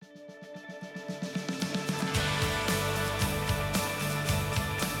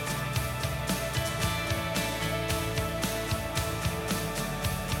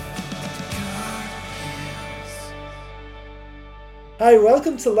Hi,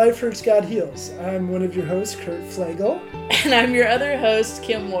 welcome to Life Hurts, God Heals. I'm one of your hosts, Kurt Flagel. And I'm your other host,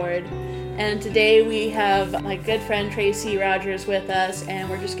 Kim Ward. And today we have my good friend Tracy Rogers with us, and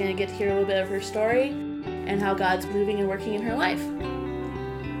we're just going to get to hear a little bit of her story and how God's moving and working in her life.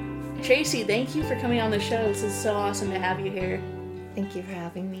 Tracy, thank you for coming on the show. This is so awesome to have you here. Thank you for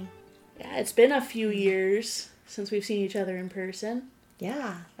having me. Yeah, it's been a few years since we've seen each other in person.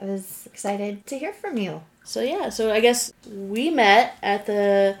 Yeah, I was excited to hear from you. So I guess we met at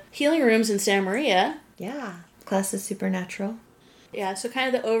the Healing Rooms in Santa Maria. Yeah, Class of Supernatural. Yeah, so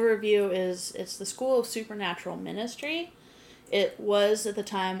kind of the overview is it's the School of Supernatural Ministry. It was at the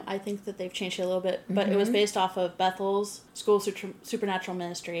time, I think that they've changed it a little bit, but it was based off of Bethel's School of Supernatural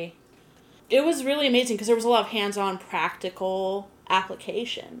Ministry. It was really amazing because there was a lot of hands-on practical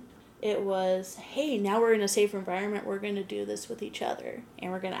application. It was, hey, now we're in a safe environment, we're going to do this with each other,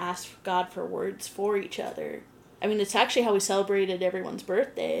 and we're going to ask God for words for each other. I mean, it's actually how we celebrated everyone's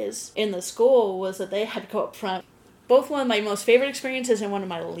birthdays in the school, was that they had to go up front. Both one of my most favorite experiences and one of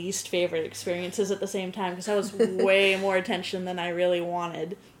my least favorite experiences at the same time, because that was way more attention than I really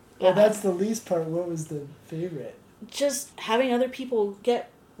wanted. Well, that's the least part. What was the favorite? Just having other people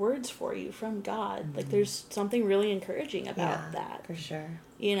get words for you from God. Mm-hmm. Like, there's something really encouraging about that. For sure.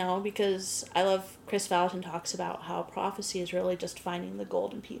 You know, because I love Chris Vallotton talks about how prophecy is really just finding the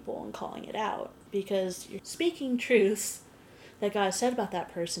gold in people and calling it out. Because you're speaking truths that God said about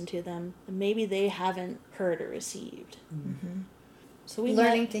that person to them, and maybe they haven't heard or received. Mm-hmm. So we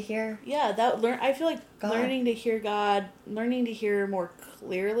learning to hear. Yeah, I feel like God. Learning to hear God, learning to hear more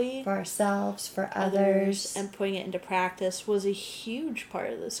clearly for ourselves, for others, and putting it into practice was a huge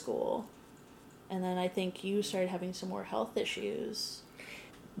part of the school. And then I think you started having some more health issues.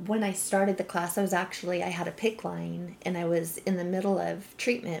 When I started the class, I had a PICC line, and I was in the middle of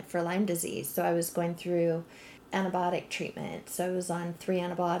treatment for Lyme disease. So I was going through antibiotic treatment. So I was on 3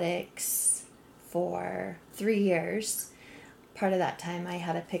 antibiotics for 3 years. Part of that time I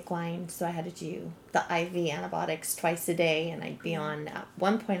had a PICC line, so I had to do the IV antibiotics twice a day, and I'd be on, at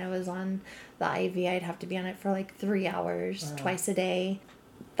one point I was on the IV, I'd have to be on it for like 3 hours, twice a day.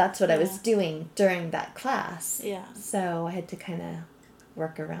 That's what I was doing during that class. Yeah. So I had to kind of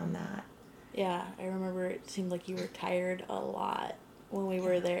work around that. Yeah, I remember it seemed like you were tired a lot when we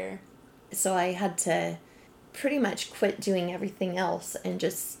were there. So I had to pretty much quit doing everything else and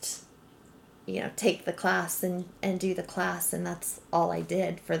just, take the class and do the class, and that's all I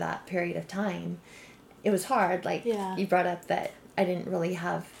did for that period of time. It was hard, you brought up that I didn't really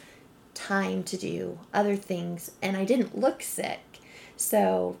have time to do other things, and I didn't look sick.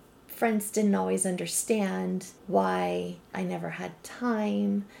 So friends didn't always understand why I never had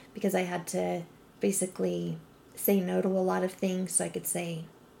time, because I had to basically say no to a lot of things so I could say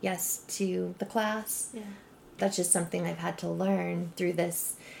yes to the class. Yeah. That's just something I've had to learn through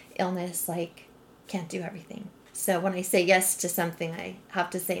this illness, can't do everything. So when I say yes to something, I have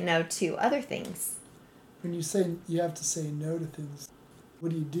to say no to other things. When you say you have to say no to things,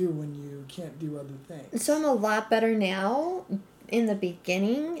 what do you do when you can't do other things? So I'm a lot better now. In the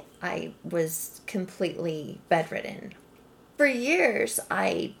beginning, I was completely bedridden. For years,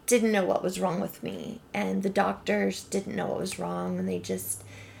 I didn't know what was wrong with me, and the doctors didn't know what was wrong, and they just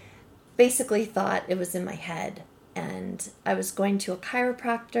basically thought it was in my head. And I was going to a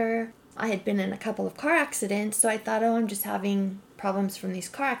chiropractor. I had been in a couple of car accidents, so I thought, I'm just having problems from these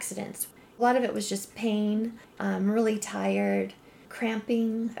car accidents. A lot of it was just pain. I'm really tired,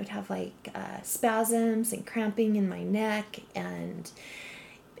 cramping. I would have spasms and cramping in my neck, and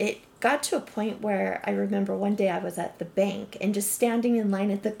it got to a point where I remember one day I was at the bank and just standing in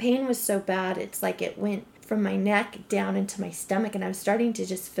line, and the pain was so bad, it's like it went from my neck down into my stomach, and I was starting to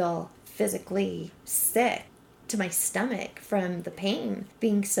just feel physically sick to my stomach from the pain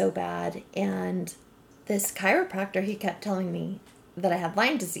being so bad. And this chiropractor, he kept telling me that I had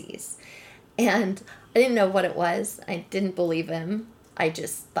Lyme disease, and I didn't know what it was. I didn't believe him. I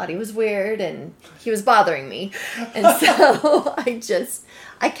just thought he was weird and he was bothering me. And so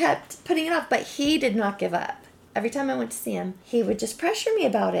I kept putting it off, but he did not give up. Every time I went to see him, he would just pressure me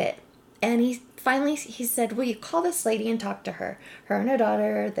about it. And he said, will you call this lady and talk to her? Her and her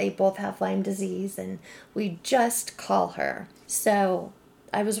daughter, they both have Lyme disease, and we just call her. So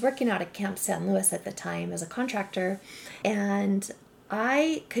I was working out at Camp San Luis at the time as a contractor, and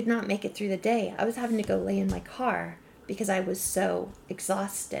I could not make it through the day. I was having to go lay in my car because I was so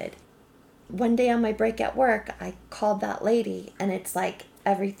exhausted. One day on my break at work, I called that lady, and it's like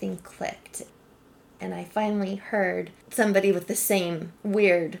everything clicked. And I finally heard somebody with the same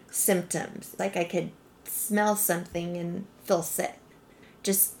weird symptoms. Like I could smell something and feel sick.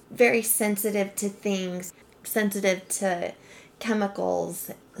 Just very sensitive to things, sensitive to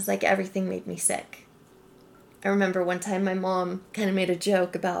chemicals. It's like everything made me sick. I remember one time my mom kind of made a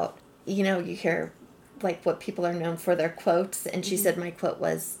joke about, you hear like what people are known for, their quotes. And she said my quote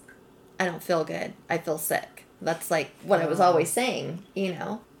was, "I don't feel good. I feel sick." That's like what I was always saying,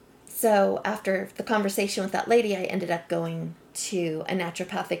 So after the conversation with that lady, I ended up going to a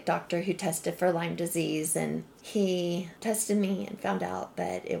naturopathic doctor who tested for Lyme disease, and he tested me and found out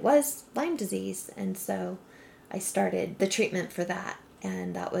that it was Lyme disease. And so I started the treatment for that,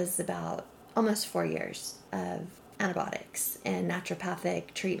 and that was about almost 4 years of antibiotics and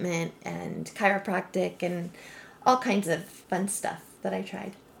naturopathic treatment and chiropractic and all kinds of fun stuff that I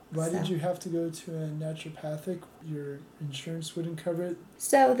tried. Why did you have to go to a naturopathic? Your insurance wouldn't cover it?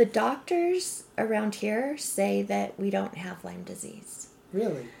 So the doctors around here say that we don't have Lyme disease.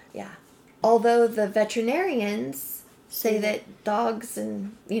 Really? Yeah. Although the veterinarians say that dogs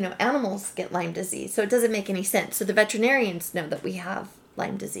and, animals get Lyme disease. So it doesn't make any sense. So the veterinarians know that we have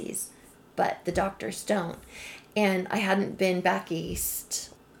Lyme disease, but the doctors don't. And I hadn't been back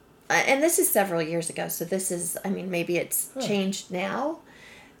east. And this is several years ago. So this is, maybe it's changed now.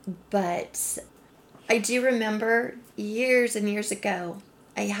 But I do remember years and years ago,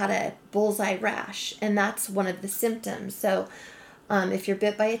 I had a bullseye rash, and that's one of the symptoms. So if you're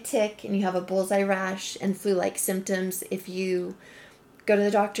bit by a tick and you have a bullseye rash and flu-like symptoms, if you go to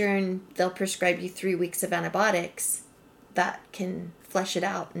the doctor and they'll prescribe you 3 weeks of antibiotics, that can flush it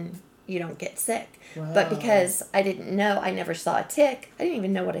out and you don't get sick. Wow. But because I didn't know, I never saw a tick. I didn't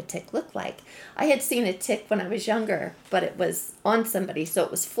even know what a tick looked like. I had seen a tick when I was younger, but it was on somebody, so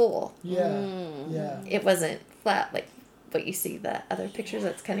it was full. Yeah. It wasn't flat like what you see the other pictures.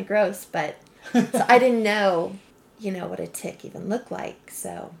 That's kind of gross, but so I didn't know, what a tick even looked like.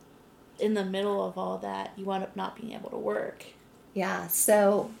 So in the middle of all that, you wound up not being able to work. Yeah.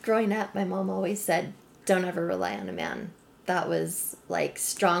 So growing up, my mom always said, "Don't ever rely on a man." That was like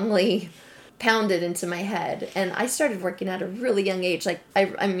strongly pounded into my head. And I started working at a really young age. Like,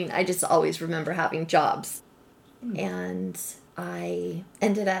 I just always remember having jobs. And I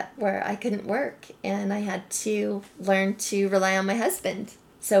ended up where I couldn't work. And I had to learn to rely on my husband.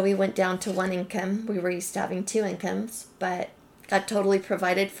 So we went down to one income. We were used to having 2 incomes, but God totally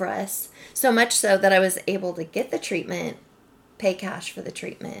provided for us. So much so that I was able to get the treatment, pay cash for the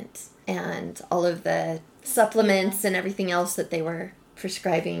treatment, and all of the supplements and everything else that they were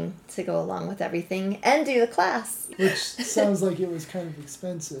prescribing to go along with everything, and do the class. Which sounds like it was kind of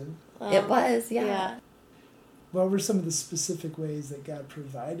expensive. It was, yeah. What were some of the specific ways that God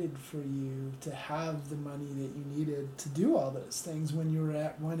provided for you to have the money that you needed to do all those things when you were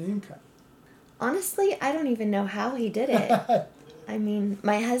at 1 income? Honestly, I don't even know how he did it.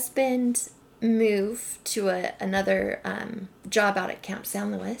 My husband moved to another job out at Camp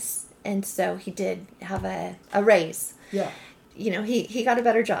San Luis. And so he did have a raise. Yeah. He got a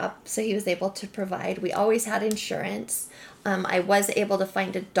better job, so he was able to provide. We always had insurance. I was able to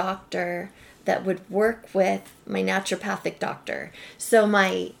find a doctor that would work with my naturopathic doctor. So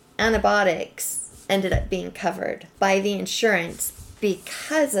my antibiotics ended up being covered by the insurance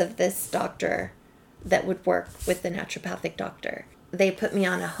because of this doctor that would work with the naturopathic doctor. They put me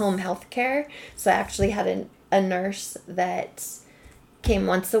on a home health care. So I actually had a nurse that came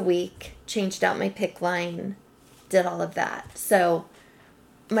once a week, changed out my PICC line, did all of that. So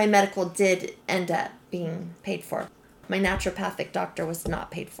my medical did end up being paid for. My naturopathic doctor was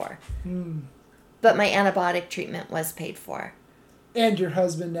not paid for. But my antibiotic treatment was paid for. And your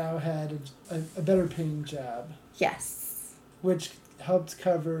husband now had a better paying job. Yes. Which helped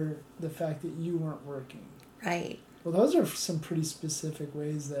cover the fact that you weren't working. Right. Well, those are some pretty specific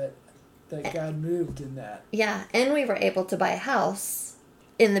ways that God moved in that. Yeah, and we were able to buy a house.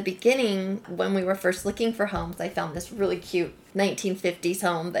 In the beginning, when we were first looking for homes, I found this really cute 1950s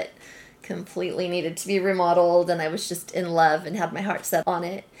home that completely needed to be remodeled, and I was just in love and had my heart set on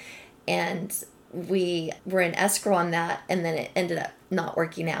it. And we were in escrow on that, and then it ended up not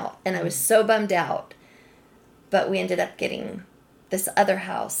working out. And I was so bummed out. But we ended up getting this other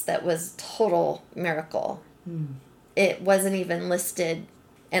house that was total miracle. It wasn't even listed,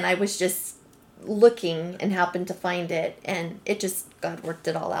 and I was just looking and happened to find it, and God worked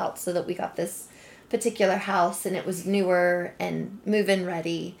it all out so that we got this particular house, and it was newer and move-in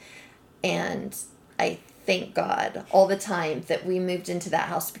ready. And I thank God all the time that we moved into that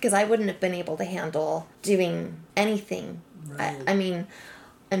house, because I wouldn't have been able to handle doing anything. Right.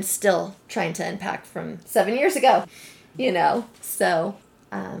 I'm still trying to unpack from 7 years ago, so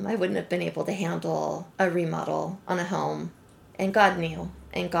I wouldn't have been able to handle a remodel on a home. And God knew,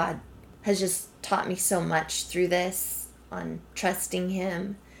 and God has just taught me so much through this on trusting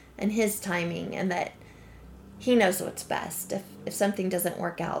him and his timing, and that He knows what's best. If something doesn't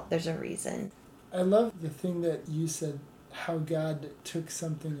work out, there's a reason. I love the thing that you said, how God took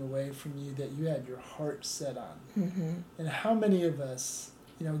something away from you that you had your heart set on. Mm-hmm. And how many of us,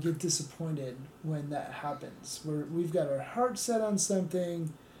 get disappointed when that happens, where we've got our heart set on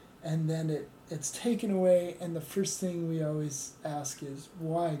something and then it's taken away, and the first thing we always ask is,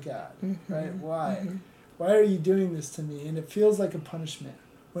 why, God? Mm-hmm. Right? Why? Mm-hmm. Why are you doing this to me? And it feels like a punishment.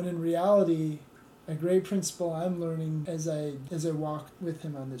 When in reality, a great principle I'm learning as I walk with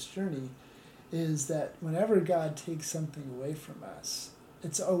him on this journey is that whenever God takes something away from us,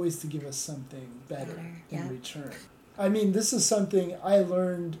 it's always to give us something better in return. I mean, this is something I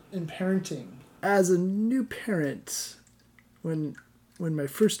learned in parenting. As a new parent, when my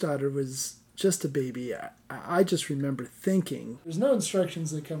first daughter was just a baby, I just remember thinking, there's no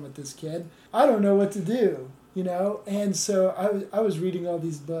instructions that come with this kid. I don't know what to do, And so I was reading all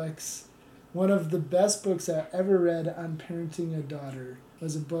these books. One of the best books I ever read on parenting a daughter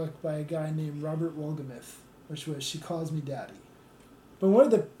was a book by a guy named Robert Wolgemuth, which was She Calls Me Daddy. But one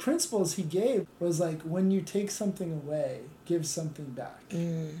of the principles he gave was like, when you take something away, give something back.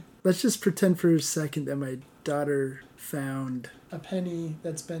 Let's just pretend for a second that my daughter found a penny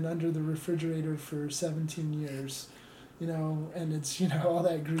that's been under the refrigerator for 17 years, and it's, all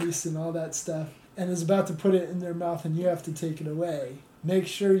that grease and all that stuff, and is about to put it in their mouth and you have to take it away. Make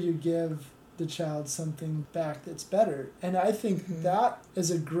sure you give the child something back that's better. And I think that is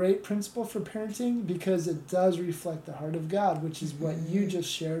a great principle for parenting, because it does reflect the heart of God, which is what you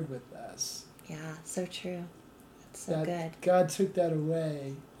just shared with us. Yeah, so true. That's so good. God took that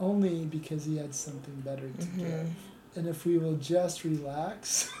away only because he had something better to give. And if we will just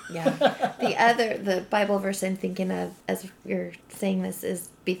relax. Yeah. The Bible verse I'm thinking of as you're saying this is,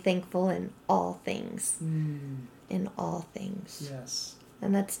 be thankful in all things. In all things. Yes.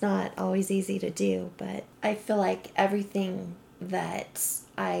 And that's not always easy to do, but I feel like everything that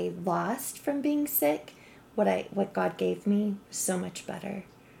I lost from being sick, what God gave me, was so much better.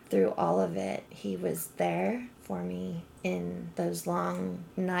 Through all of it, he was there for me in those long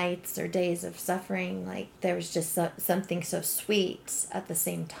nights or days of suffering. Like, there was just something so sweet at the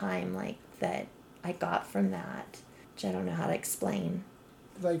same time, like, that I got from that, which I don't know how to explain.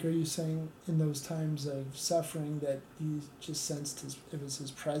 Like, are you saying in those times of suffering that you just sensed it was his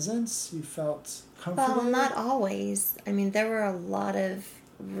presence? You felt comforted? Well, not always. I mean, there were a lot of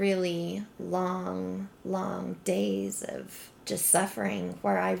really long days of just suffering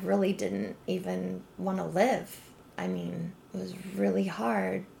where I really didn't even want to live. I mean, it was really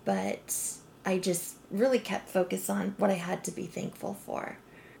hard, but I just really kept focus on what I had to be thankful for.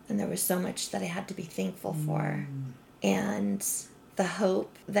 And there was so much that I had to be thankful for. And the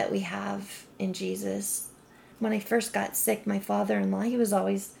hope that we have in Jesus. When I first got sick, my father-in-law, he was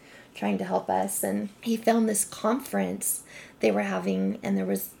always trying to help us, and he found this conference they were having, and there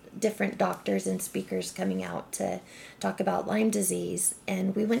was different doctors and speakers coming out to talk about Lyme disease.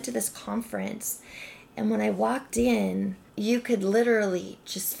 And we went to this conference, and when I walked in, you could literally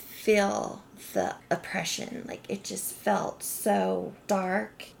just feel the oppression. Like, it just felt so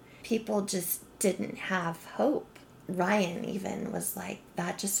dark. People just didn't have hope. Ryan even was like,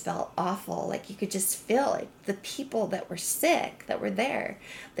 that just felt awful. Like, you could just feel it. The people that were sick, that were there,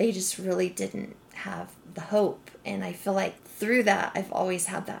 they just really didn't have the hope. And I feel like through that, I've always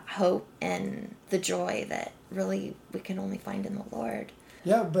had that hope and the joy that really we can only find in the Lord.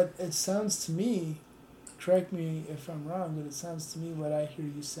 Yeah, but it sounds to me, correct me if I'm wrong, but it sounds to me what I hear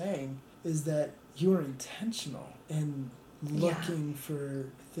you saying is that you are intentional in looking for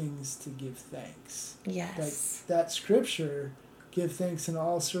things to give thanks. Yes. Like that scripture, give thanks in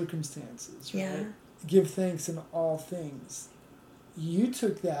all circumstances, right? Yeah. Give thanks in all things. You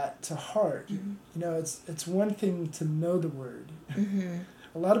took that to heart. It's one thing to know the word.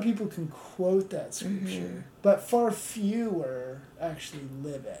 A lot of people can quote that scripture, but far fewer actually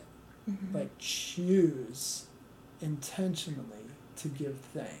live it. Like, choose intentionally to give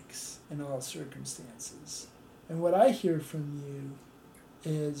thanks in all circumstances. And what I hear from you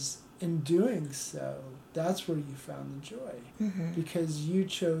is, in doing so, that's where you found the joy. Because you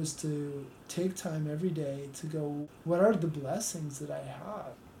chose to take time every day to go, what are the blessings that I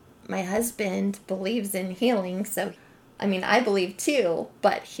have? My husband believes in healing, so, I mean, I believe too,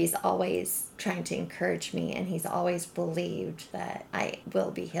 but he's always trying to encourage me, and he's always believed that I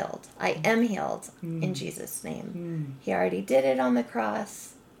will be healed. I am healed in Jesus' name. He already did it on the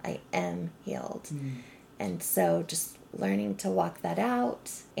cross. I am healed. And so just learning to walk that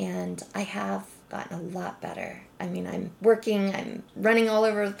out, and I have gotten a lot better. I mean, I'm working, I'm running all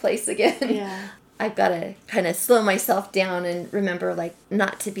over the place again. Yeah. I've got to kind of slow myself down and remember, like,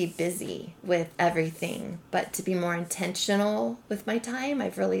 not to be busy with everything, but to be more intentional with my time.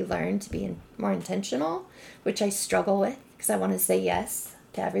 I've really learned to be more intentional, which I struggle with because I want to say yes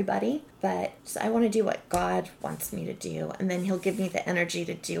to everybody. But I want to do what God wants me to do, and then He'll give me the energy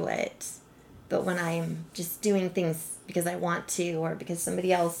to do it. But when I'm just doing things because I want to or because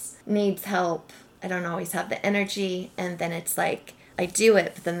somebody else needs help, I don't always have the energy, and then it's like, I do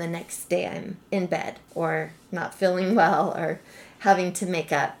it, but then the next day I'm in bed or not feeling well or having to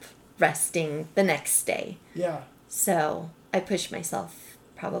make up resting the next day. Yeah. So I push myself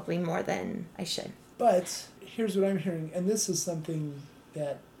probably more than I should. But here's what I'm hearing, and this is something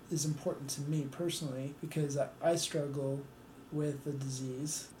that is important to me personally because I struggle with a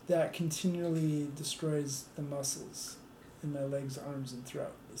disease that continually destroys the muscles in my legs, arms, and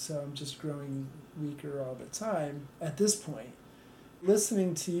throat. So I'm just growing weaker all the time at this point.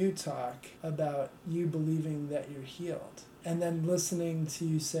 Listening to you talk about you believing that you're healed, and then listening to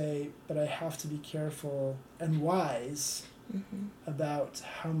you say, but I have to be careful and wise about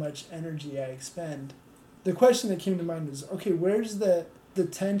how much energy I expend. The question that came to mind was, okay, where's the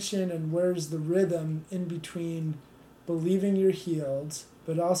tension and where's the rhythm in between believing you're healed,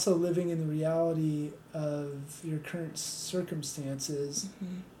 but also living in the reality of your current circumstances?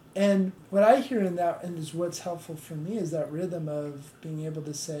 And what I hear in that, and is what's helpful for me, is that rhythm of being able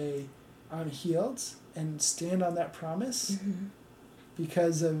to say, I'm healed, and stand on that promise.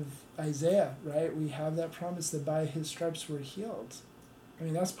 Because of Isaiah, right? We have that promise that by His stripes we're healed. I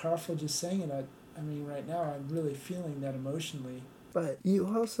mean, that's powerful just saying it. I mean, right now I'm really feeling that emotionally. But you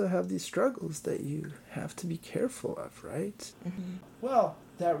also have these struggles that you have to be careful of, right? Well,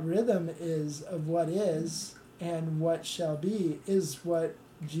 that rhythm is of what is and what shall be is what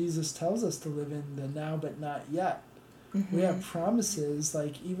Jesus tells us to live in, the now but not yet. We have promises,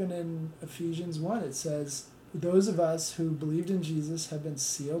 like even in Ephesians 1, it says, those of us who believed in Jesus have been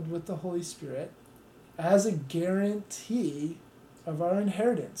sealed with the Holy Spirit as a guarantee of our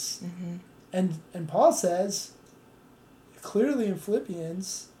inheritance. And Paul says, clearly in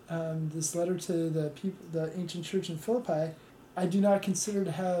Philippians, this letter to the ancient church in Philippi, I do not consider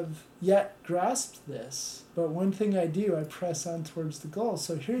to have yet grasped this, but one thing I do, I press on towards the goal.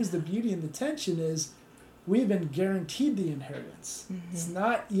 So here's the beauty and the tension is we've been guaranteed the inheritance. It's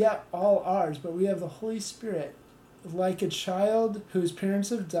not yet all ours, but we have the Holy Spirit like a child whose parents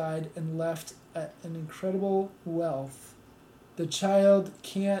have died and left an incredible wealth. The child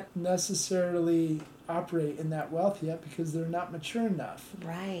can't necessarily operate in that wealth yet because they're not mature enough.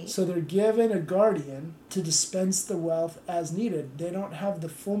 Right. So they're given a guardian to dispense the wealth as needed. They don't have the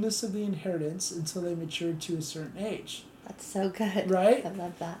fullness of the inheritance until they mature to a certain age. That's so good. Right? I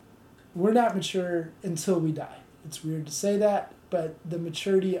love that. We're not mature until we die. It's weird to say that, but the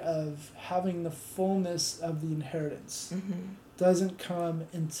maturity of having the fullness of the inheritance doesn't come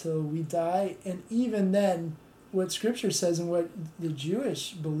until we die. And even then, what Scripture says and what the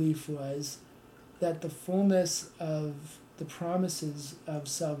Jewish belief was, that the fullness of the promises of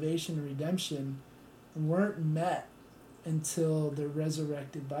salvation and redemption weren't met until the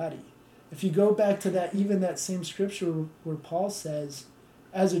resurrected body. If you go back to that, even that same scripture where Paul says,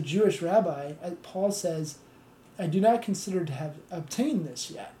 as a Jewish rabbi, Paul says, I do not consider to have obtained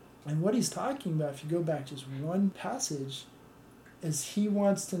this yet. And what he's talking about, if you go back just one passage, is he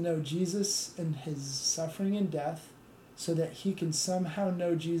wants to know Jesus and his suffering and death, so that he can somehow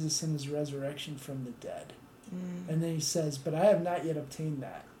know Jesus in his resurrection from the dead. And then he says, but I have not yet obtained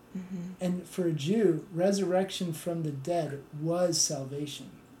that. And for a Jew, resurrection from the dead was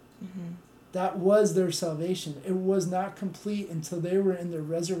salvation. That was their salvation. It was not complete until they were in their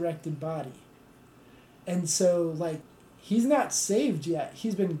resurrected body. And so, like, he's not saved yet.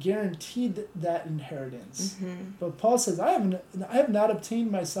 He's been guaranteed that inheritance. But Paul says, I have not obtained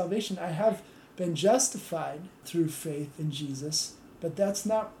my salvation. I have been justified through faith in Jesus, but that's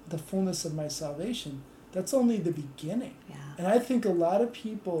not the fullness of my salvation. That's only the beginning. And I think a lot of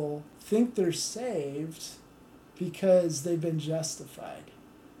people think they're saved because they've been justified.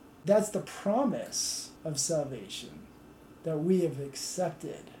 That's the promise of salvation that we have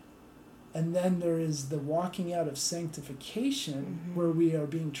accepted. And then there is the walking out of sanctification, where we are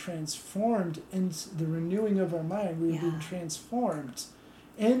being transformed into the renewing of our mind. We are being transformed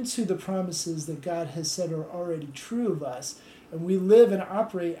into the promises that God has said are already true of us. And we live and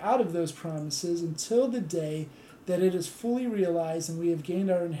operate out of those promises until the day that it is fully realized and we have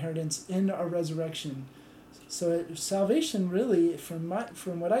gained our inheritance in our resurrection. So salvation really, from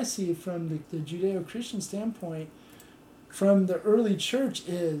what I see from the Judeo-Christian standpoint, from the early church,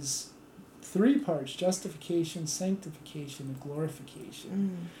 is three parts: justification, sanctification, and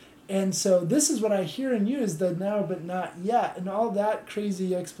glorification. And so this is what I hear in you is the now but not yet, and all that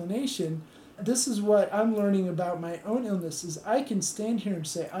crazy explanation. This is what I'm learning about my own illness is I can stand here and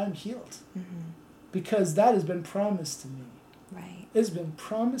say I'm healed because that has been promised to me. Right. It's been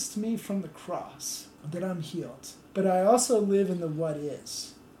promised to me from the cross that I'm healed. But I also live in the what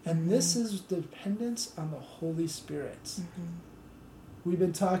is. And this is dependence on the Holy Spirit. We've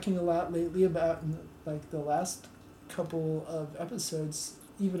been talking a lot lately about, like the last couple of episodes,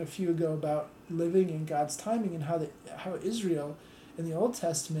 even a few ago, about living in God's timing and how Israel in the Old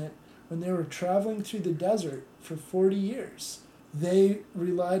Testament, when they were traveling through the desert for 40 years, they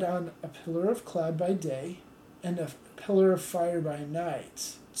relied on a pillar of cloud by day and a pillar of fire by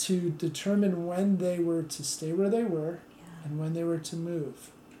night to determine when they were to stay where they were and when they were to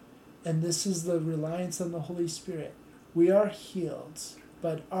move. And this is the reliance on the Holy Spirit. We are healed,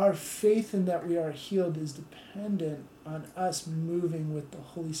 but our faith in that we are healed is dependent on us moving with the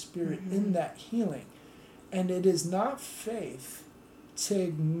Holy Spirit in that healing. And it is not faith to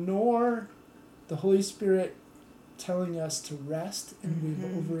ignore the Holy Spirit telling us to rest and we've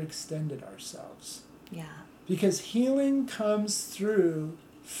overextended ourselves. Yeah. Because healing comes through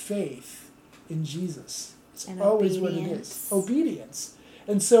faith in Jesus. It's and always what it is. Obedience.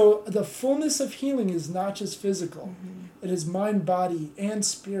 And so the fullness of healing is not just physical. It is mind, body, and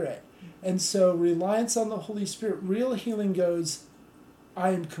spirit. And so reliance on the Holy Spirit, real healing goes, I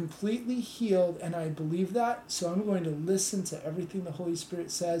am completely healed and I believe that, so I'm going to listen to everything the Holy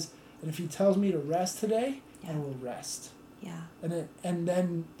Spirit says. And if he tells me to rest today, I will rest. Yeah. And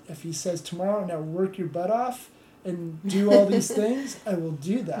then if he says tomorrow, now work your butt off and do all these things, I will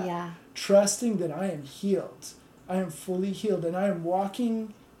do that. Yeah. Trusting that I am healed. I am fully healed, and I am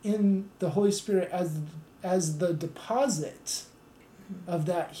walking in the Holy Spirit as the deposit of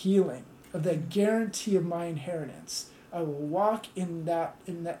that healing, of that guarantee of my inheritance. I will walk in that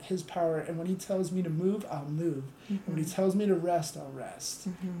his power, and when he tells me to move, I'll move. And when he tells me to rest, I'll rest.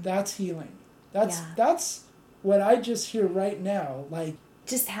 That's healing. That's what I just hear right now. Like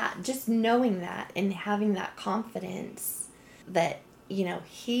just knowing that and having that confidence that, you know,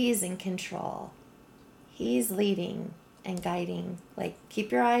 he's in control. He's leading and guiding. Like,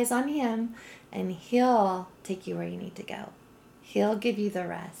 keep your eyes on him and he'll take you where you need to go. He'll give you the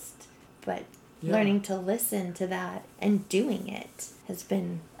rest. But learning to listen to that and doing it has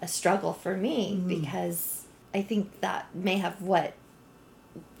been a struggle for me because I think that may have what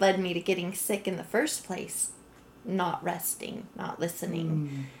led me to getting sick in the first place. Not resting, not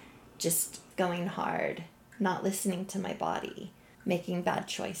listening, just going hard, not listening to my body, making bad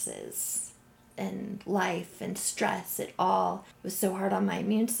choices. And life and stress, it all was so hard on my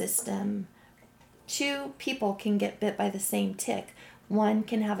immune system. 2 people can get bit by the same tick. One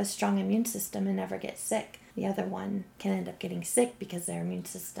can have a strong immune system and never get sick. The other one can end up getting sick because their immune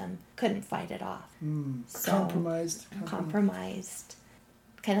system couldn't fight it off. So, compromised.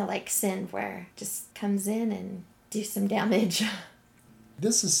 Kind of like sin, where it just comes in and do some damage.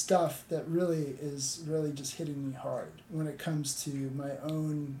 This is stuff that really is just hitting me hard when it comes to my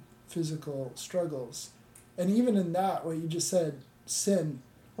own physical struggles. And even in that, what you just said, sin.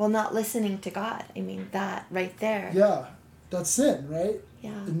 Well, not listening to God. I mean, that right there. Yeah, that's sin, right?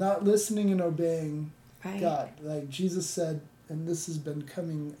 Yeah. And not listening and obeying right. God. Like Jesus said, and this has been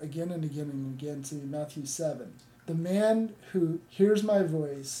coming again and again and again to Matthew 7. The man who hears my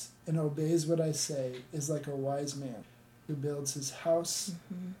voice and obeys what I say is like a wise man who builds his house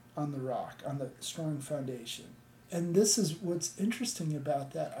on the rock, on the strong foundation. And this is what's interesting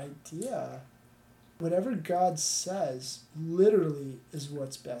about that idea. Whatever God says literally is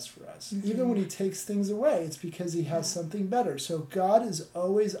what's best for us. Even when he takes things away, it's because he has something better. So God is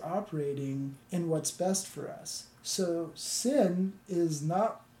always operating in what's best for us. So sin is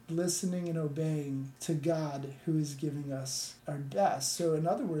not listening and obeying to God, who is giving us our best. So in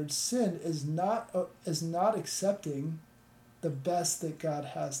other words, sin is not accepting the best that God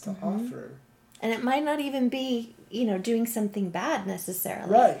has to offer. And it might not even be, doing something bad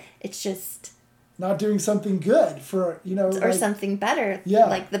necessarily. Right. It's just not doing something good for, or something better. Yeah.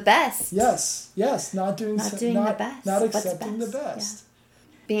 Like the best. Yes. Not doing the best. Not accepting the best.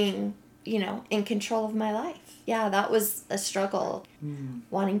 Yeah. Being, in control of my life. Yeah, that was a struggle.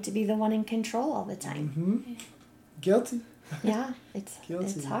 Wanting to be the one in control all the time. Guilty. Yeah,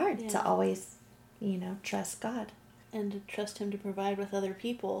 it's hard to always, trust God. And to trust him to provide with other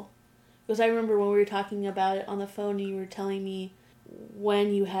people. Because I remember when we were talking about it on the phone, you were telling me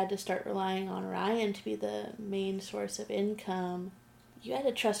when you had to start relying on Ryan to be the main source of income, you had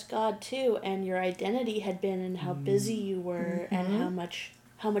to trust God too, and your identity had been in how busy you were and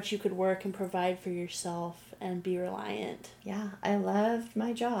how much you could work and provide for yourself and be reliant. Yeah, I loved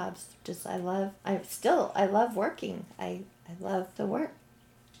my jobs. I love working. I love the work.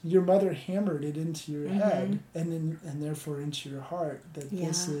 Your mother hammered it into your head and therefore into your heart that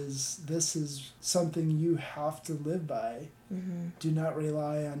this is something you have to live by. Mm-hmm. Do not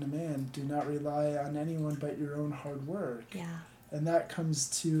rely on a man. Do not rely on anyone but your own hard work. Yeah. And that comes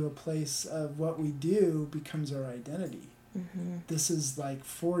to a place of what we do becomes our identity. Mm-hmm. This is like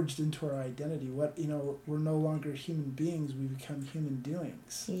forged into our identity. We're no longer human beings. We become human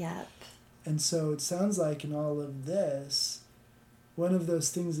doings. Yep. And so it sounds like in all of this, one of those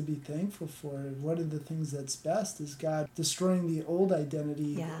things to be thankful for, and one of the things that's best is God destroying the old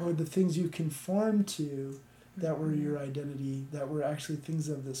identity or the things you conform to that were your identity, that were actually things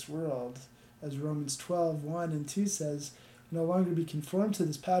of this world. As Romans 12:1-2 says, no longer be conformed to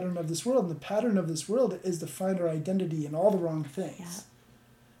this pattern of this world. And the pattern of this world is to find our identity in all the wrong things. Yeah.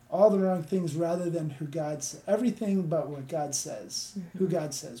 All the wrong things rather than who God says. Everything but what God says, who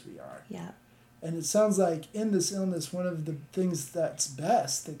God says we are. Yeah. And it sounds like in this illness, one of the things that's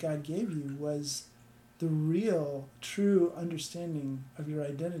best that God gave you was the real, true understanding of your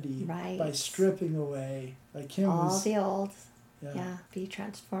identity by stripping away, like him all the old. Yeah. Be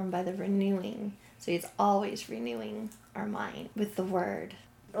transformed by the renewing. So he's always renewing our mind with the word.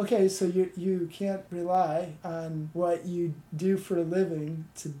 Okay, so you can't rely on what you do for a living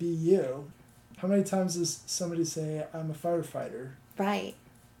to be you. How many times does somebody say, I'm a firefighter? Right.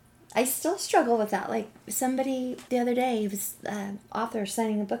 I still struggle with that. Like somebody the other day, he was author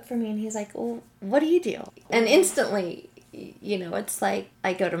signing a book for me, and he's like, well, what do you do? And instantly, it's like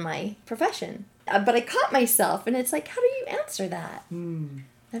I go to my profession. But I caught myself, and it's like, how do you answer that?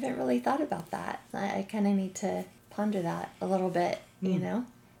 I haven't really thought about that. I kind of need to ponder that a little bit,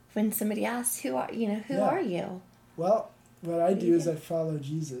 When somebody asks, who are you? Well, what I do is I follow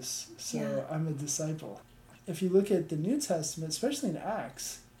Jesus, so I'm a disciple. If you look at the New Testament, especially in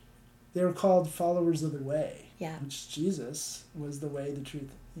Acts, they were called followers of the way, which Jesus was the way, the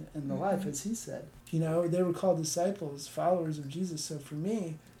truth, and the life, as he said. They were called disciples, followers of Jesus. So for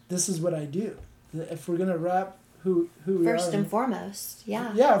me, this is what I do. If we're going to wrap who we are. First and foremost,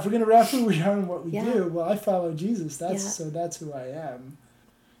 Yeah, if we're going to wrap who we are and what we do, well, I follow Jesus. So that's who I am.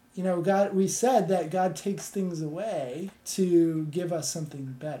 God, we said that God takes things away to give us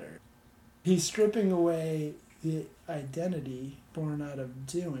something better. He's stripping away the identity born out of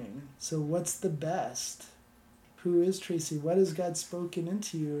doing. So what's the best? Who is Tracy? What has God spoken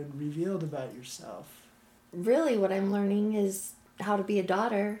into you and revealed about yourself? Really, what I'm learning is how to be a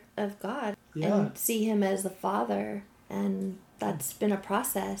daughter of God and see him as the Father. And that's been a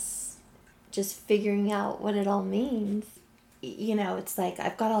process, just figuring out what it all means. It's like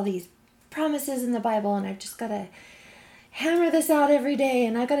I've got all these promises in the Bible, and I've just got to hammer this out every day,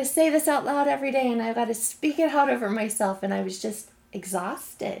 and I've got to say this out loud every day, and I've got to speak it out over myself, and I was just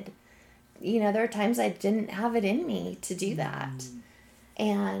exhausted. There are times I didn't have it in me to do that.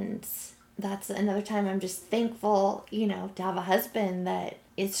 And that's another time I'm just thankful, to have a husband that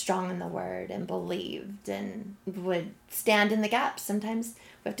is strong in the word and believed and would stand in the gap. Sometimes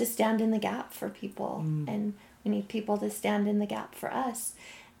we have to stand in the gap for people, and we need people to stand in the gap for us.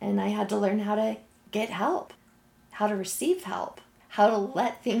 And I had to learn how to get help, how to receive help, how to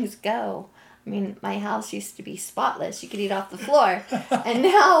let things go. I mean, my house used to be spotless. You could eat off the floor. And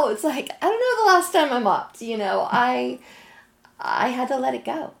now it's like, I don't know the last time I mopped. I had to let it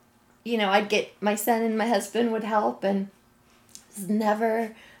go. I'd get my son and my husband would help, and it's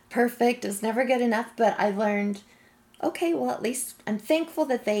never perfect. It's never good enough. But I learned, okay, well, at least I'm thankful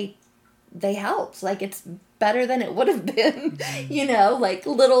that they helped. Like, it's better than it would have been, like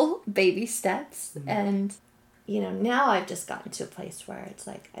little baby steps. And now I've just gotten to a place where it's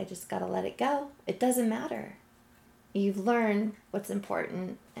like, I just got to let it go. It doesn't matter. You've learned what's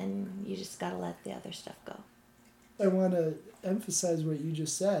important, and you just got to let the other stuff go. I want to emphasize what you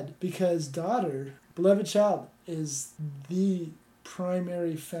just said, because daughter, beloved child, is the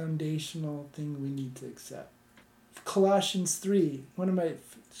primary foundational thing we need to accept. Colossians 3, one of my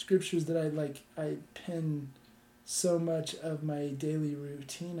scriptures that I pin so much of my daily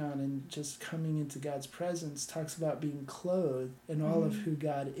routine on, and just coming into God's presence, talks about being clothed in all of who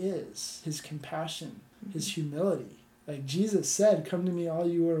God is, his compassion, his humility. Like Jesus said, come to me all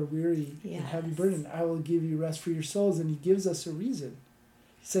you who are weary and heavy burdened, I will give you rest for your souls. And he gives us a reason.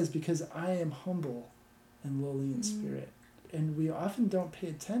 He says, because I am humble and lowly in spirit. And we often don't pay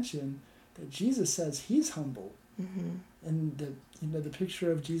attention that Jesus says he's humble. And the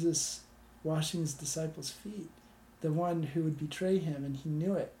picture of Jesus washing his disciples' feet, the one who would betray him, and he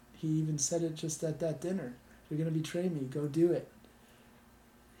knew it. He even said it just at that dinner. You're going to betray me, go do it.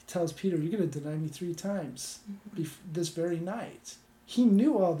 tells Peter, you're going to deny me 3 times this very night. He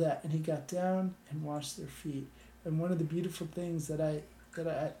knew all that, and he got down and washed their feet. And one of the beautiful things that I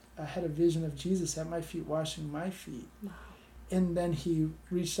had a vision of Jesus at my feet washing my feet. Wow. And then he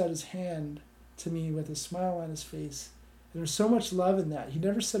reached out his hand to me with a smile on his face. And there was so much love in that. He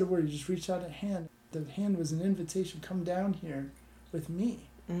never said a word. He just reached out a hand. The hand was an invitation, come down here with me.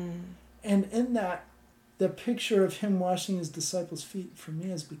 And in that, the picture of him washing his disciples' feet for me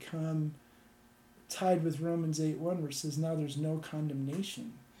has become tied with Romans 8:1, where it says, now there's no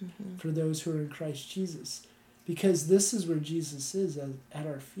condemnation for those who are in Christ Jesus. Because this is where Jesus is, at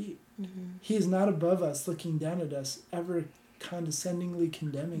our feet. He is not above us, looking down at us, ever condescendingly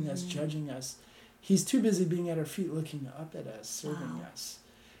condemning us, judging us. He's too busy being at our feet, looking up at us, serving us.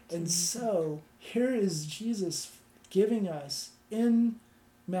 And so here is Jesus giving us in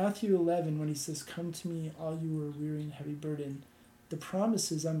Matthew 11, when he says, come to me, all you who are weary and heavy burdened, the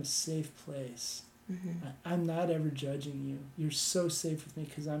promise is I'm a safe place. I'm not ever judging you. You're so safe with me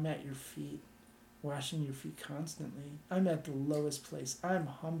because I'm at your feet, washing your feet constantly. I'm at the lowest place. I'm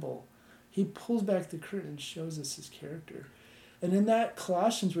humble. He pulls back the curtain and shows us his character. And in that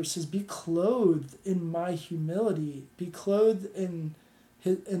Colossians where it says, be clothed in my humility, be clothed in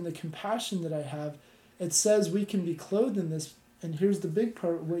the compassion that I have, it says we can be clothed in this. And here's the big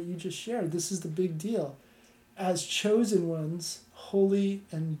part, what you just shared. This is the big deal. As chosen ones, holy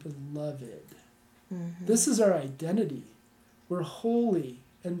and beloved. This is our identity. We're holy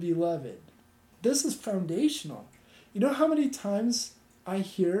and beloved. This is foundational. You know how many times I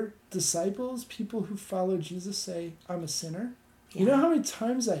hear disciples, people who follow Jesus, say, I'm a sinner? Yeah. You know how many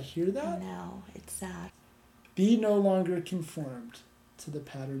times I hear that? No, it's sad. Be no longer conformed to the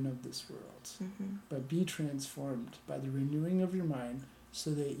pattern of this world, but be transformed by the renewing of your mind so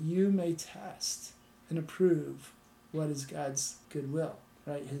that you may test and approve what is God's good will,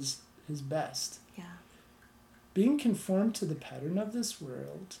 right? His best. Yeah. Being conformed to the pattern of this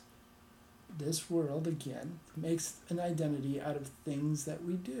world, again, makes an identity out of things that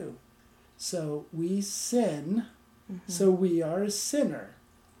we do. So we sin, so we are a sinner.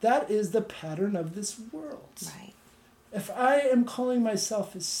 That is the pattern of this world. Right. If I am calling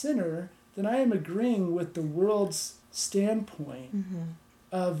myself a sinner, then I am agreeing with the world's standpoint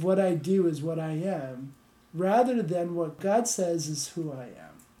of what I do is what I am, rather than what God says is who I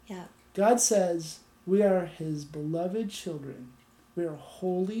am. Yeah. God says we are his beloved children. We are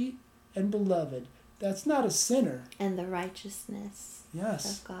holy and beloved. That's not a sinner. And the righteousness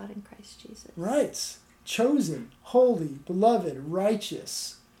of God in Christ Jesus. Right. Chosen, holy, beloved,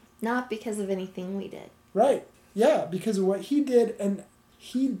 righteous. Not because of anything we did. Right. Yeah, because of what he did, and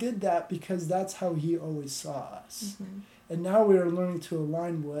he did that because that's how he always saw us. And now we are learning to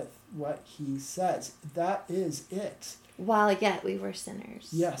align with what he says. That is it. While yet we were sinners.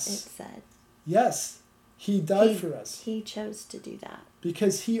 Yes. It said. Yes. He died for us. He chose to do that.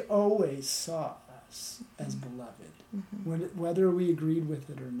 Because he always saw us as beloved, whether we agreed with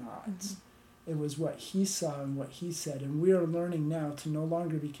it or not. It was what he saw and what he said. And we are learning now to no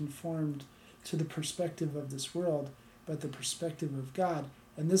longer be conformed to the perspective of this world, but the perspective of God.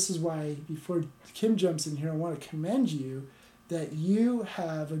 And this is why, before Kim jumps in here, I want to commend you that you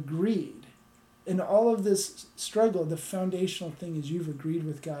have agreed. In all of this struggle, the foundational thing is you've agreed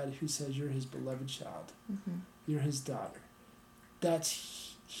with God, who says you're his beloved child. You're his daughter.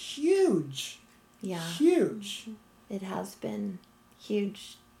 That's huge. Yeah. Huge. It has been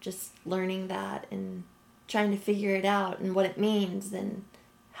huge, just learning that and trying to figure it out and what it means and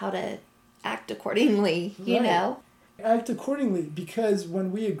how to act accordingly, you know? Act accordingly, because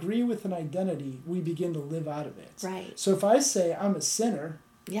when we agree with an identity, we begin to live out of it. Right. So if I say I'm a sinner,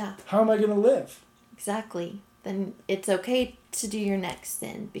 yeah, how am I going to live? Exactly. Then it's okay to do your next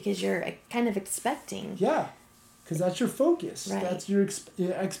sin because you're kind of expecting. Yeah, because that's your focus. Right. That's your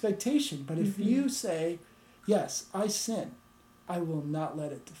expectation. But if you say, yes, I sin, I will not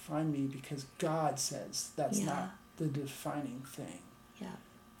let it define me because God says that's not the defining thing. Yeah.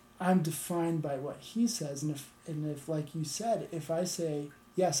 I'm defined by what he says. And if, like you said, if I say,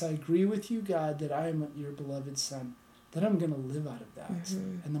 yes, I agree with you, God, that I am your beloved son, then I'm going to live out of that.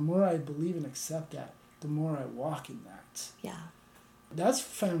 And the more I believe and accept that, the more I walk in that. Yeah. That's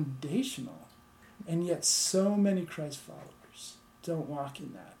foundational. And yet so many Christ followers don't walk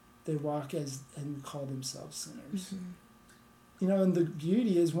in that. They walk and call themselves sinners. You know, and the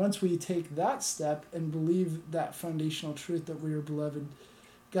beauty is once we take that step and believe that foundational truth that we are beloved,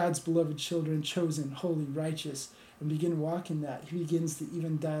 God's beloved children, chosen, holy, righteous, and begin walking that, he begins to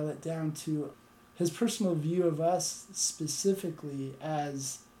even dial it down to his personal view of us specifically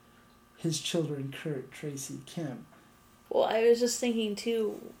as his children, Kurt, Tracy, Kim. Well, I was just thinking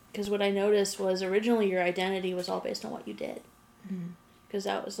too, because what I noticed was originally your identity was all based on what you did. Because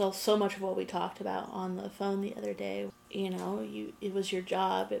that was so much of what we talked about on the phone the other day. It was your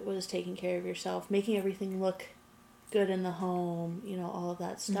job, it was taking care of yourself, making everything look good in the home, all of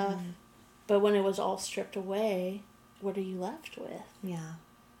that stuff. But when it was all stripped away, what are you left with? Yeah.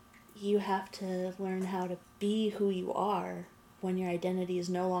 You have to learn how to be who you are when your identity is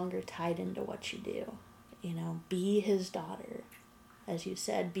no longer tied into what you do. Be his daughter, as you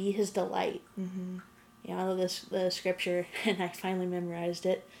said, be his delight. The scripture, and I finally memorized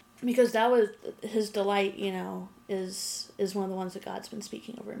it, because that was his delight, is one of the ones that God's been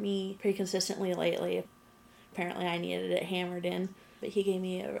speaking over me pretty consistently lately. Apparently I needed it hammered in, but he gave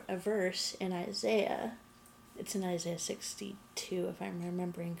me a verse in Isaiah. It's in Isaiah 62, if I'm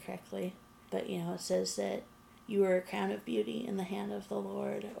remembering correctly. But, it says that you are a crown of beauty in the hand of the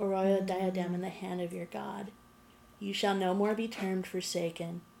Lord, a royal diadem in the hand of your God. You shall no more be termed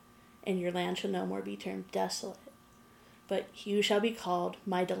forsaken, and your land shall no more be termed desolate. But you shall be called,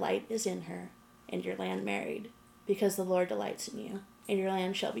 my delight is in her, and your land married, because the Lord delights in you, and your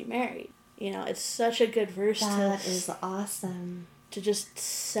land shall be married. It's such a good verse. That is awesome. To just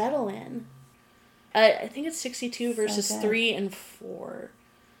settle in. I think it's 62 verses 3 and 4.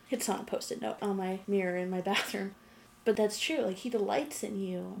 It's on a post-it note on my mirror in my bathroom. But that's true. He delights in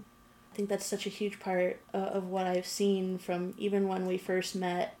you. I think that's such a huge part of what I've seen from even when we first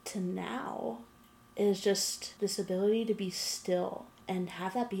met to now, is just this ability to be still and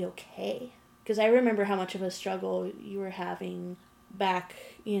have that be okay. Because I remember how much of a struggle you were having back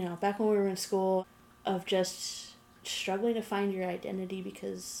when we were in school, of just struggling to find your identity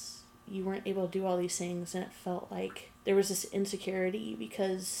because you weren't able to do all these things, and it felt like there was this insecurity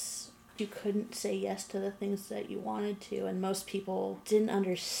because you couldn't say yes to the things that you wanted to, and most people didn't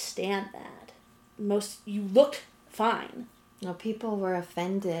understand that. You looked fine. People were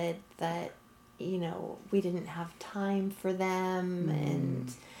offended that, we didn't have time for them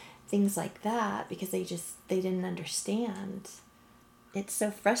and things like that, because they didn't understand. It's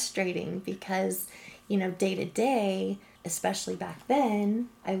so frustrating because, day to day, especially back then,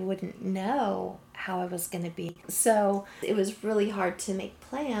 I wouldn't know how I was going to be. So it was really hard to make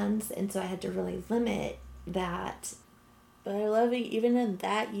plans, and so I had to really limit that. But I love it, even in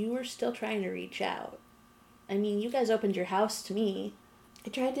that, you were still trying to reach out. I mean, you guys opened your house to me. I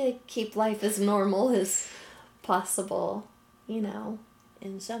tried to keep life as normal as possible,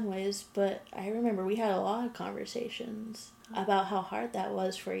 in some ways, but I remember we had a lot of conversations about how hard that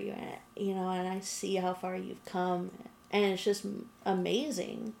was for you, and I see how far you've come, and it's just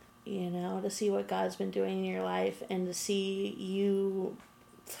amazing, to see what God's been doing in your life, and to see you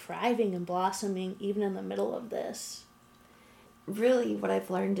thriving and blossoming even in the middle of this. Really, what I've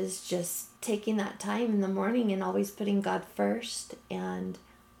learned is just taking that time in the morning and always putting God first, and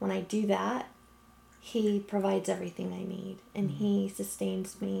when I do that, He provides everything I need, and He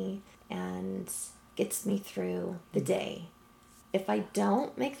sustains me and gets me through the day. If I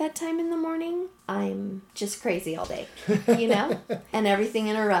don't make that time in the morning, I'm just crazy all day, and everything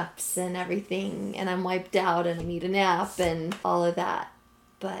interrupts and I'm wiped out and I need a nap and all of that.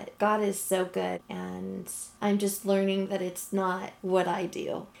 But God is so good, and I'm just learning that it's not what I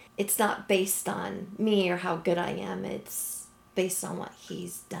do. It's not based on me or how good I am. It's based on what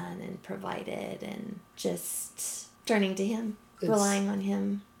He's done and provided, and just turning to Him, relying on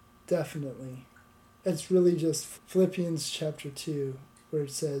Him. Definitely. It's really just Philippians chapter 2, where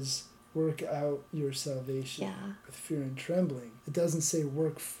it says, work out your salvation with fear and trembling. It doesn't say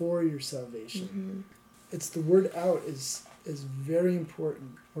work for your salvation. It's the word out is very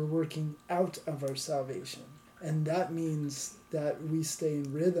important. We're working out of our salvation. And that means that we stay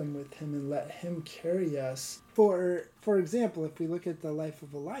in rhythm with Him and let Him carry us. For example, if we look at the life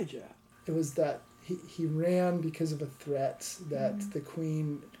of Elijah, it was that he ran because of a threat that the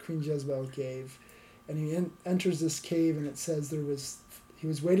Queen Jezebel gave. And he enters this cave, and it says he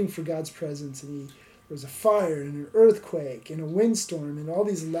was waiting for God's presence, and there was a fire and an earthquake and a windstorm and all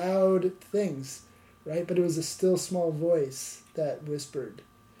these loud things, right? But it was a still small voice that whispered.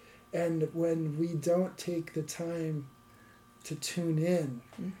 And when we don't take the time to tune in,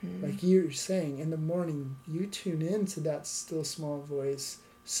 like you're saying, in the morning, you tune in to that still small voice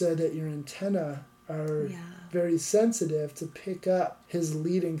so that your antenna are very sensitive to pick up His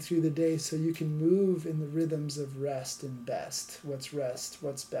leading through the day, so you can move in the rhythms of rest and best, what's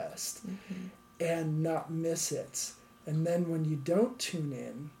best, and not miss it. And then when you don't tune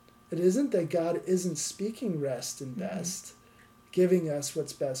in, it isn't that God isn't speaking rest and best, giving us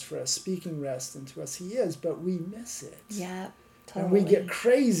what's best for us, speaking rest into us. He is, but we miss it. Yeah, And we get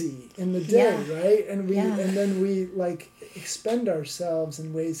crazy in the day, right? And and then we like expend ourselves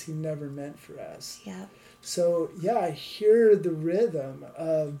in ways he never meant for us. Yeah. So I hear the rhythm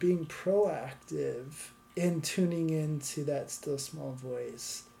of being proactive in tuning into that still small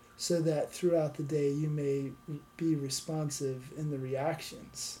voice, so that throughout the day you may be responsive in the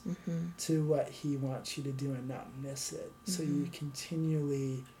reactions to what he wants you to do and not miss it. So you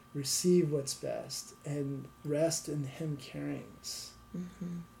continually receive what's best and rest in him carrying us.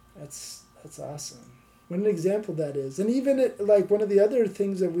 That's awesome. What an example that is. And even like one of the other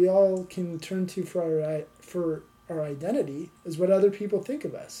things that we all can turn to for our identity is what other people think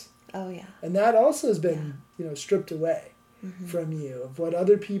of us. Oh yeah. And that also has been stripped away from you, of what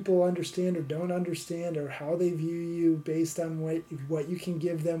other people understand or don't understand, or how they view you based on what you can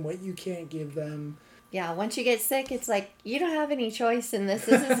give them, what you can't give them. Yeah, once you get sick, it's like you don't have any choice in this.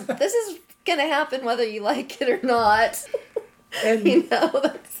 This is gonna happen whether you like it or not. And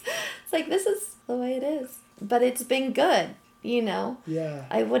it's like this is the way it is. But it's been good, Yeah.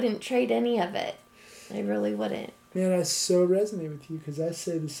 I wouldn't trade any of it. I really wouldn't. Man, I so resonate with you because I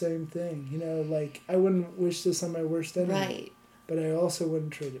say the same thing. Like I wouldn't wish this on my worst enemy. Right. But I also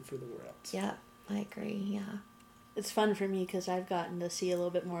wouldn't trade it for the world. Yeah, I agree. Yeah. It's fun for me because I've gotten to see a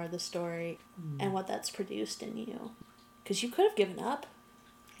little bit more of the story and what that's produced in you. Because you could have given up.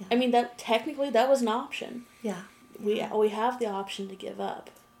 Yeah. I mean, that was an option. Yeah. We have the option to give up.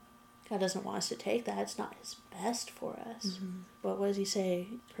 God doesn't want us to take that. It's not his best for us. But what does he say?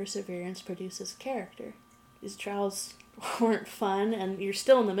 Perseverance produces character. These trials weren't fun, and you're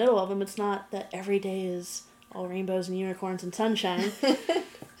still in the middle of them. It's not that every day is all rainbows and unicorns and sunshine.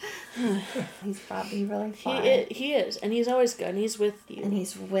 He's probably really fun. He is, and he's always good, and he's with you. And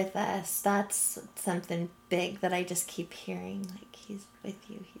he's with us. That's something big that I just keep hearing. Like, he's with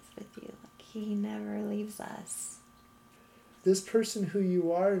you. Like, he never leaves us. This person who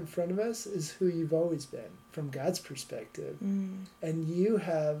you are in front of us is who you've always been from God's perspective. And you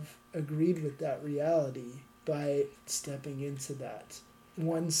have agreed with that reality by stepping into that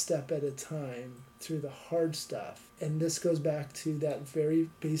one step at a time through the hard stuff. And this goes back to that very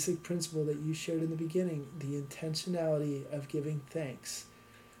basic principle that you shared in the beginning, the intentionality of giving thanks.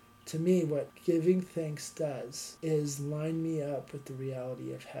 To me, what giving thanks does is line me up with the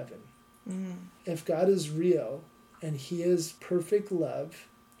reality of heaven. If God is real, and he is perfect love,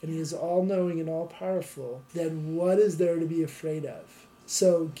 and he is all-knowing and all-powerful, then what is there to be afraid of?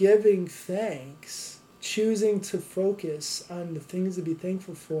 So giving thanks, choosing to focus on the things to be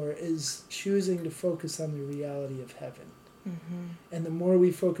thankful for, is choosing to focus on the reality of heaven. And the more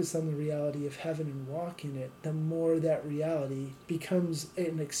we focus on the reality of heaven and walk in it, the more that reality becomes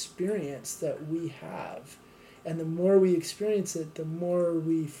an experience that we have. And the more we experience it, the more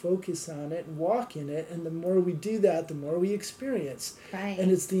we focus on it and walk in it. And the more we do that, the more we experience. Right. And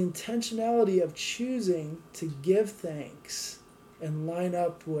it's the intentionality of choosing to give thanks and line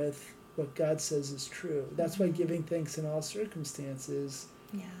up with what God says is true. That's why giving thanks in all circumstances.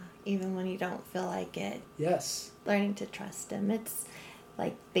 Yeah, even when you don't feel like it. Yes. Learning to trust him. It's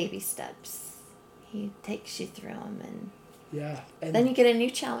like baby steps. He takes you through them, and yeah. And then you get a new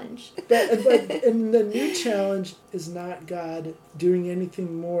challenge. And the new challenge is not God doing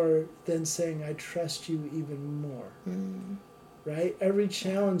anything more than saying, I trust you even more. Right? Every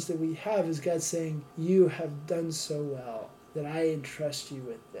challenge that we have is God saying, you have done so well that I entrust you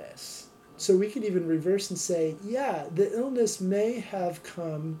with this. So we could even reverse and say, yeah, the illness may have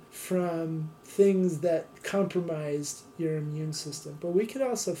come from things that compromised your immune system. But we could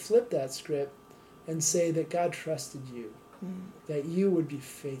also flip that script and say that God trusted you. That you would be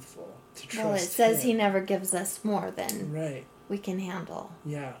faithful to trust him. Well, it says he never gives us more than right. we can handle.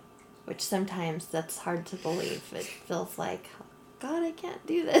 Yeah. Which sometimes that's hard to believe. It feels like, God, I can't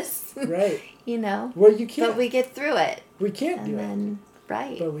do this. Right. Well, you can't. But we get through it. We can't do it.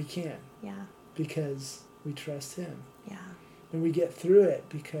 Right. But we can. Yeah. Because we trust him. Yeah. And we get through it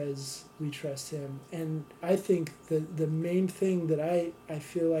because we trust him. And I think the main thing that I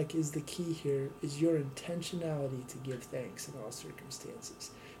feel like is the key here is your intentionality to give thanks in all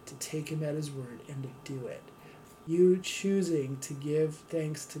circumstances, to take him at his word and to do it. You choosing to give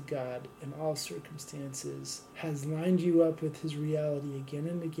thanks to God in all circumstances has lined you up with his reality again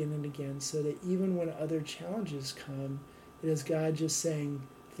and again and again, so that even when other challenges come, it is God just saying,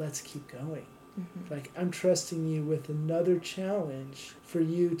 let's keep going. Like, I'm trusting you with another challenge for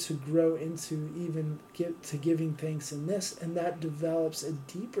you to grow into even giving thanks in this, and that develops a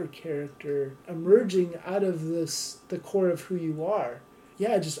deeper character emerging out of the core of who you are.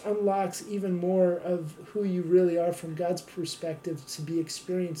 Yeah, it just unlocks even more of who you really are from God's perspective to be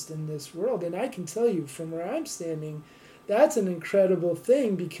experienced in this world. And I can tell you from where I'm standing that's an incredible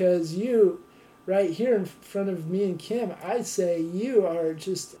thing, because you, right here in front of me and Kim, I say you are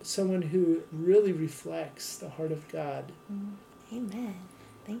just someone who really reflects the heart of God. Amen.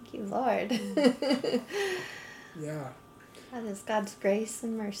 Thank you, Lord. Yeah. That is God's grace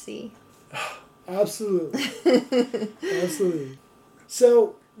and mercy. Absolutely. Absolutely.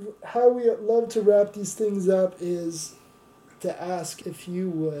 So how we love to wrap these things up is to ask if you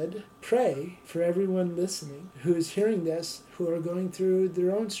would pray for everyone listening who is hearing this, who are going through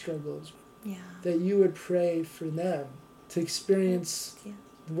their own struggles. Yeah. That you would pray for them to experience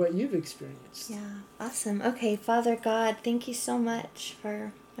what you've experienced. Yeah. Awesome. Okay, Father God, thank you so much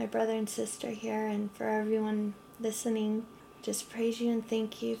for my brother and sister here and for everyone listening. Just praise you and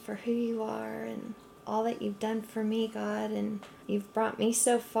thank you for who you are and all that you've done for me, God. And you've brought me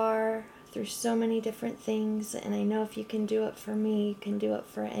so far through so many different things. And I know if you can do it for me, you can do it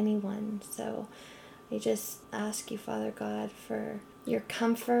for anyone. So I just ask you, Father God, for your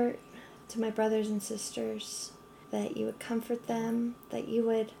comfort to my brothers and sisters, that you would comfort them, that you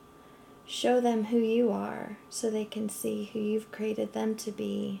would show them who you are so they can see who you've created them to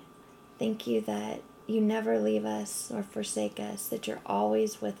be. Thank you that you never leave us or forsake us, that you're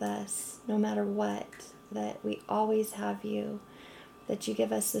always with us, no matter what, that we always have you, that you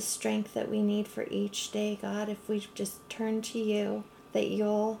give us the strength that we need for each day, God. If we just turn to you, that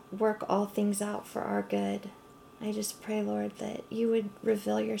you'll work all things out for our good. I just pray, Lord, that you would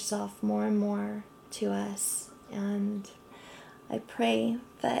reveal yourself more and more to us. And I pray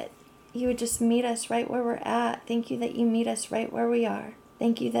that you would just meet us right where we're at. Thank you that you meet us right where we are.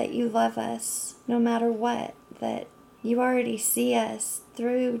 Thank you that you love us no matter what, that you already see us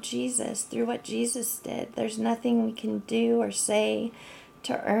through Jesus, through what Jesus did. There's nothing we can do or say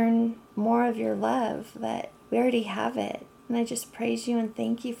to earn more of your love, that we already have it. And I just praise you and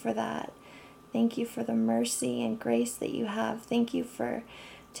thank you for that. Thank you for the mercy and grace that you have. Thank you for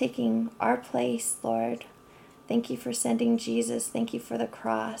taking our place, Lord. Thank you for sending Jesus. Thank you for the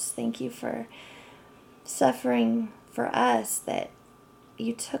cross. Thank you for suffering for us, that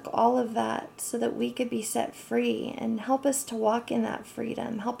you took all of that so that we could be set free, and help us to walk in that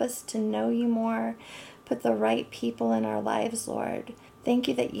freedom. Help us to know you more. Put the right people in our lives, Lord. Thank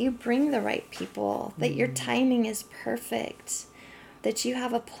you that you bring the right people, that your timing is perfect, that you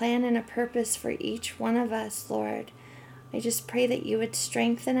have a plan and a purpose for each one of us, Lord. I just pray that you would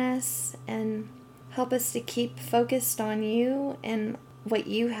strengthen us and help us to keep focused on you and what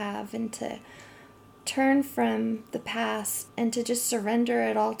you have, and to turn from the past and to just surrender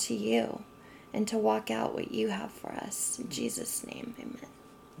it all to you and to walk out what you have for us. In Jesus' name, amen.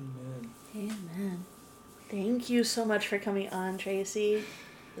 Amen. Amen. Thank you so much for coming on, Tracy.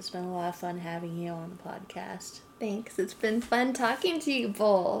 It's been a lot of fun having you on the podcast. Thanks. It's been fun talking to you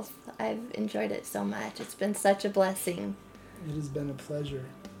both. I've enjoyed it so much. It's been such a blessing. It has been a pleasure.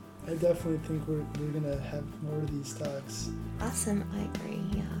 I definitely think we're going to have more of these talks. Awesome. I agree.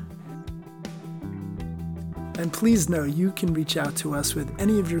 Yeah. And please know you can reach out to us with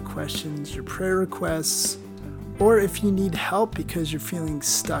any of your questions, your prayer requests, or if you need help because you're feeling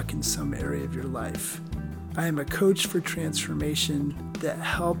stuck in some area of your life. I am a coach for transformation that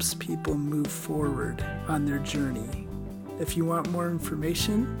helps people move forward on their journey. If you want more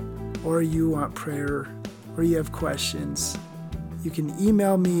information, or you want prayer, or you have questions, you can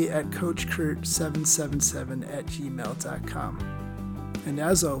email me at coachkurt777@gmail.com. And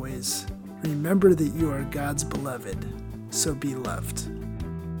as always, remember that you are God's beloved, so be loved.